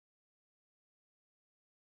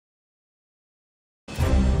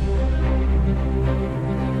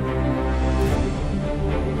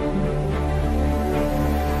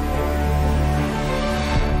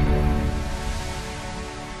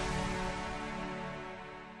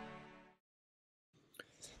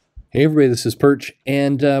Hey everybody, this is Perch,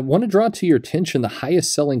 and want to draw to your attention the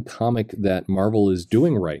highest selling comic that Marvel is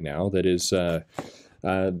doing right now. That is uh,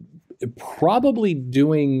 probably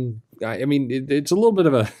doing. It's a little bit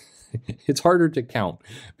of a. It's harder to count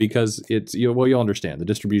because it's you'll understand the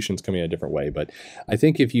distribution's coming out a different way. But I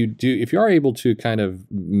think if you are able to kind of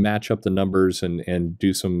match up the numbers and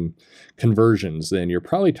do some conversions, then you're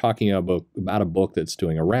probably talking about a book that's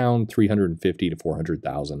doing around 350 to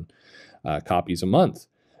 400,000 copies a month.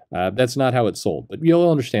 That's not how it's sold, but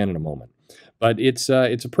you'll understand in a moment. But it's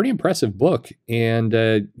a pretty impressive book, and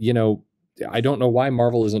I don't know why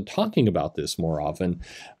Marvel isn't talking about this more often.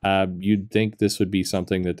 You'd think this would be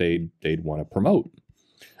something that they'd want to promote.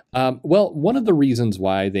 Well, one of the reasons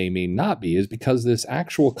why they may not be is because this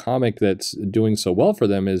actual comic that's doing so well for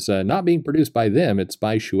them is not being produced by them. It's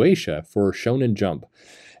by Shueisha for Shonen Jump,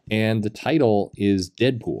 and the title is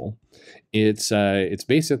Deadpool. It's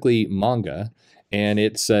basically manga, and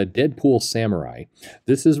it's Deadpool Samurai.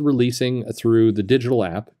 This is releasing through the digital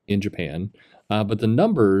app in Japan, but the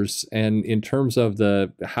numbers and in terms of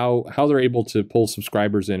the how they're able to pull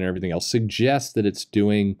subscribers in and everything else suggests that it's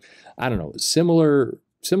doing, I don't know, similar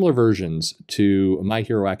versions to My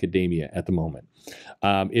Hero Academia at the moment.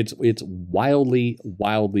 It's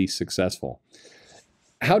wildly successful.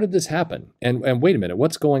 How did this happen? And wait a minute,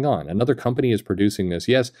 what's going on? Another company is producing this.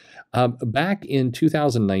 Yes, back in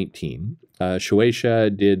 2019,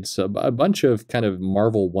 Shueisha did a bunch of kind of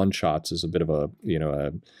Marvel one-shots as a bit of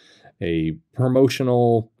a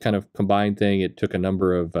promotional kind of combined thing. It took a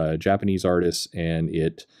number of Japanese artists, and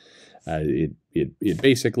it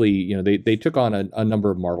basically, they took on a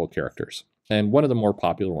number of Marvel characters. And one of the more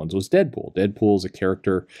popular ones was Deadpool. Deadpool as a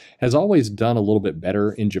character has always done a little bit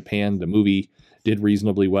better in Japan. The movie did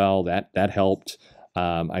reasonably well. That helped.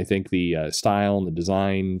 I think the style and the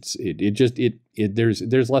designs,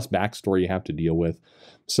 there's less backstory you have to deal with.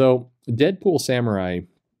 So Deadpool Samurai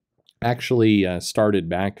actually started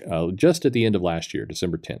back just at the end of last year,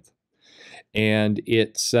 December 10th, and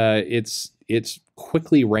it's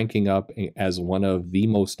quickly ranking up as one of the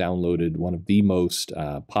most downloaded, one of the most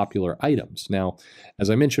popular items. Now, as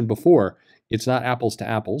I mentioned before, it's not apples to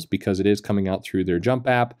apples because it is coming out through their Jump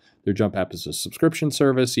app. Their Jump app is a subscription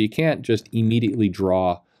service, so you can't just immediately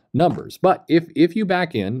draw numbers. But if you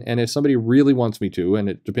back in, and if somebody really wants me to, and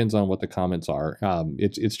it depends on what the comments are,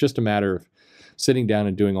 it's just a matter of sitting down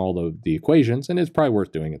and doing all the equations, and it's probably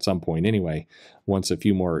worth doing at some point anyway, once a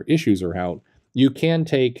few more issues are out. You can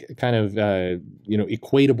take kind of,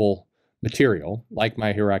 equatable material like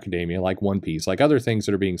My Hero Academia, like One Piece, like other things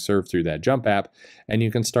that are being served through that Jump app, and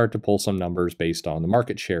you can start to pull some numbers based on the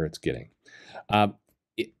market share it's getting.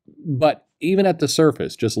 But even at the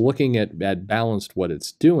surface, just looking at balanced what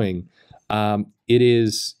it's doing, it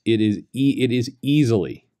is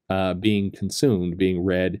easily being consumed, being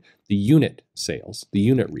read. The unit sales, the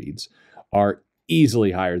unit reads, are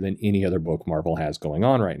easily higher than any other book Marvel has going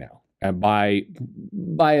on right now, and by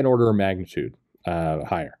an order of magnitude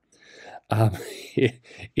higher.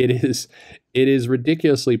 It is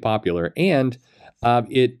ridiculously popular, and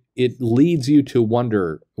it leads you to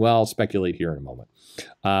wonder. Well, I'll speculate here in a moment,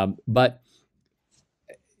 but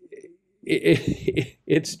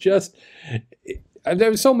it's just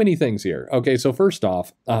there's so many things here. Okay, so first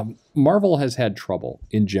off, Marvel has had trouble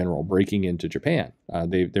in general breaking into Japan.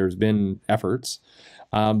 There's been efforts.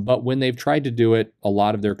 But when they've tried to do it, a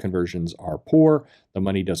lot of their conversions are poor. The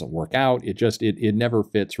money doesn't work out. It never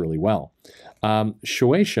fits really well.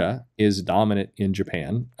 Shueisha is dominant in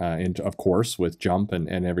Japan, and of course with Jump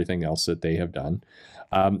and everything else that they have done.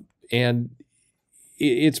 And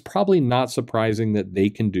it's probably not surprising that they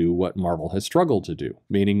can do what Marvel has struggled to do,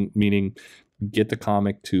 meaning get the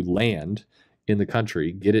comic to land in the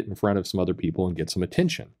country, get it in front of some other people, and get some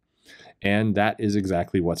attention. And that is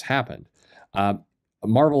exactly what's happened.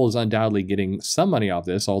 Marvel is undoubtedly getting some money off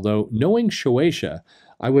this, although knowing Shueisha,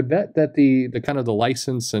 I would bet that the kind of the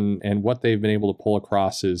license and what they've been able to pull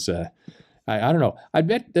across is, I don't know. I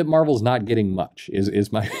bet that Marvel's not getting much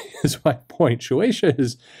is my point. Shueisha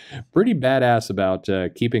is pretty badass about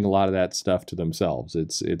keeping a lot of that stuff to themselves.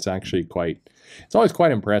 It's actually it's always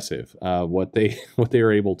quite impressive what they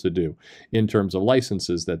are able to do in terms of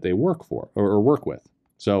licenses that they work for or work with.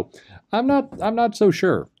 So I'm not so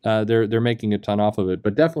sure they're making a ton off of it,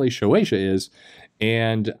 but definitely Shueisha is,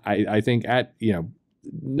 and I think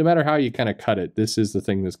no matter how you kind of cut it, this is the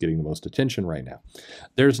thing that's getting the most attention right now.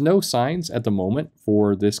 There's no signs at the moment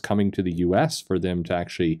for this coming to the U.S. for them to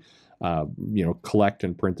actually collect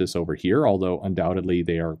and print this over here, although undoubtedly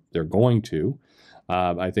they're going to.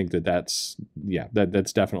 I think that's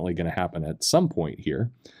definitely going to happen at some point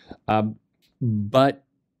here, but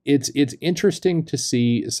it's interesting to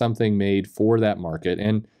see something made for that market.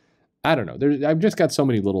 And I don't know. I've just got so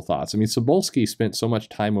many little thoughts. I mean, Sobolski spent so much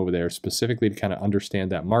time over there specifically to kind of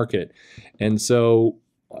understand that market. And so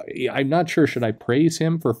I'm not sure, should I praise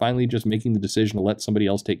him for finally just making the decision to let somebody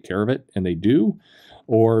else take care of it? And they do.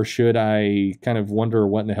 Or should I kind of wonder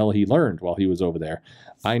what in the hell he learned while he was over there?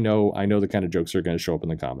 I know the kind of jokes are going to show up in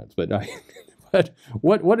the comments, but but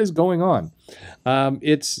what is going on?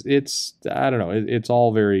 It's I don't know. It's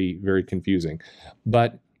all very, very confusing.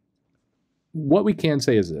 But what we can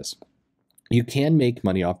say is this. You can make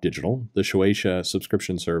money off digital. The Shueisha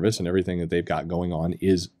subscription service and everything that they've got going on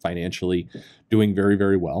is financially doing very,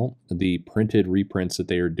 very well. The printed reprints that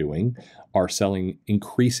they are doing are selling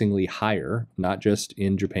increasingly higher, not just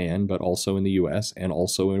in Japan, but also in the US and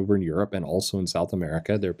also over in Europe and also in South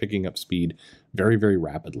America. They're picking up speed very, very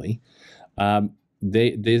rapidly.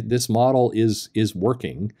 This model is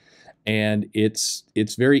working. And it's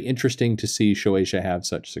very interesting to see Shueisha have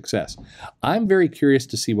such success. I'm very curious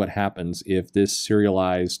to see what happens if this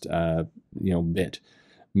serialized, bit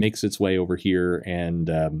makes its way over here and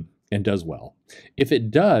does well. If it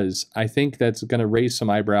does, I think that's going to raise some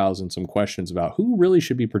eyebrows and some questions about who really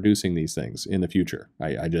should be producing these things in the future.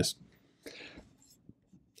 I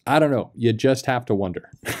don't know. You just have to wonder.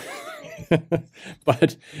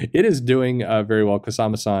 But it is doing very well.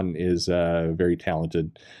 Kasama-san is very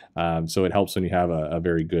talented. So it helps when you have a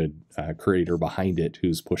very good creator behind it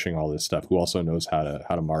who's pushing all this stuff, who also knows how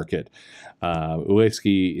to market.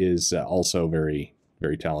 Uesugi is also very,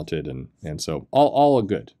 very talented. And so all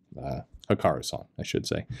good. Hikaru-san, I should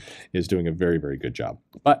say, is doing a very, very good job.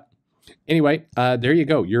 But anyway, there you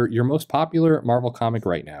go. Your most popular Marvel comic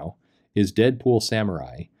right now is Deadpool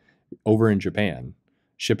Samurai over in Japan,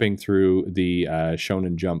 shipping through the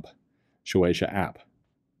Shonen Jump Shueisha app.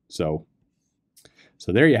 So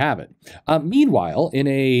there you have it. Meanwhile, in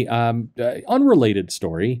a unrelated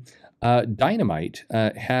story, Dynamite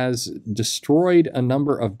has destroyed a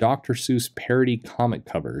number of Dr. Seuss parody comic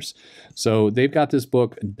covers. So they've got this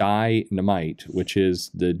book, Dynamite, which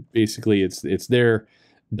is basically it's their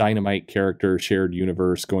Dynamite character, shared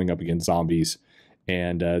universe going up against zombies.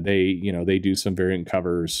 And they do some variant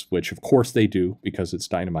covers, which of course they do because it's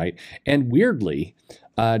Dynamite. And weirdly,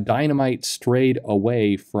 Dynamite strayed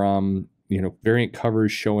away from variant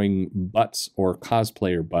covers showing butts or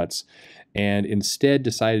cosplayer butts, and instead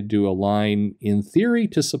decided to do a line in theory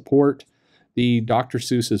to support the Dr.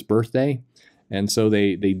 Seuss's birthday. And so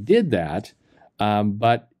they did that,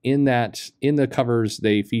 but in the covers,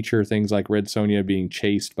 they feature things like Red Sonja being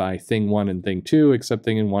chased by Thing 1 and Thing 2, except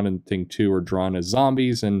Thing 1 and Thing 2 are drawn as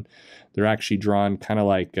zombies, and they're actually drawn kind of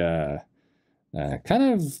like,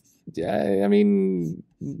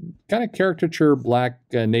 caricature black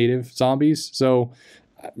native zombies. So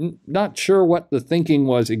I'm not sure what the thinking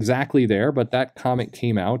was exactly there, but that comic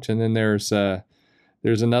came out. And then there's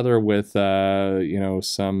another with,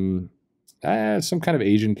 some kind of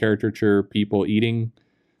Asian caricature people eating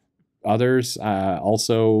others,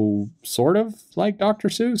 also sort of like Dr.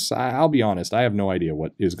 Seuss. I'll be honest, I have no idea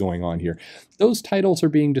what is going on here. Those titles are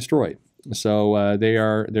being destroyed. So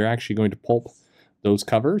they're actually going to pulp those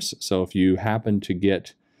covers. So if you happen to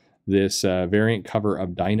get this variant cover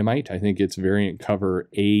of Dynamite, I think it's variant cover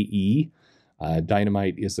AE.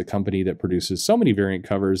 Dynamite is the company that produces so many variant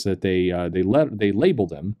covers that they label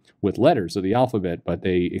them with letters of the alphabet, but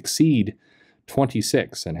they exceed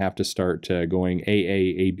 26 and have to start going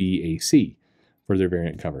AA, AB, AC for their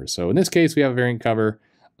variant covers. So in this case, we have a variant cover.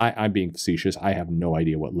 I'm being facetious. I have no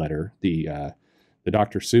idea what letter the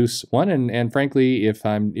Dr. Seuss one, and frankly,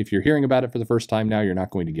 if you're hearing about it for the first time now, you're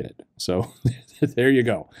not going to get it. So there you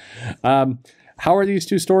go. How are these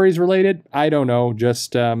two stories related? I don't know.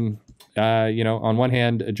 Just on one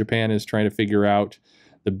hand, Japan is trying to figure out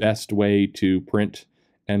the best way to print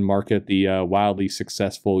and market the wildly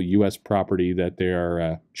successful U.S. property that they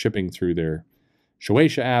are shipping through their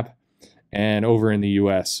Shueisha app. And over in the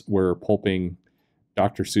U.S., we're pulping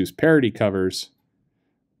Dr. Seuss parody covers,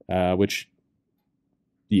 which,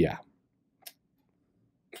 yeah.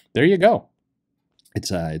 There you go. It's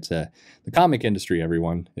the comic industry,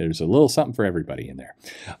 everyone. There's a little something for everybody in there.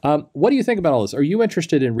 What do you think about all this? Are you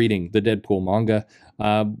interested in reading the Deadpool manga?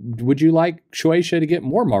 Would you like Shueisha to get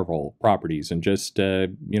more Marvel properties and just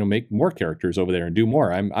make more characters over there and do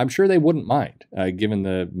more? I'm sure they wouldn't mind, given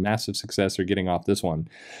the massive success they're getting off this one.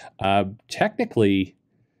 Technically,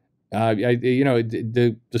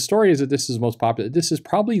 the story is that this is most popular. This is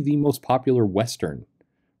probably the most popular Western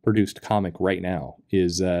produced comic right now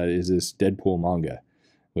is this Deadpool manga,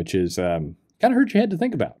 which is kind of hurt your head to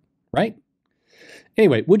think about, right?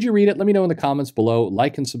 Anyway, would you read it? Let me know in the comments below.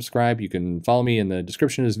 Like and subscribe. You can follow me in the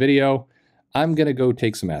description of this video. I'm going to go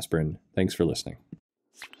take some aspirin. Thanks for listening.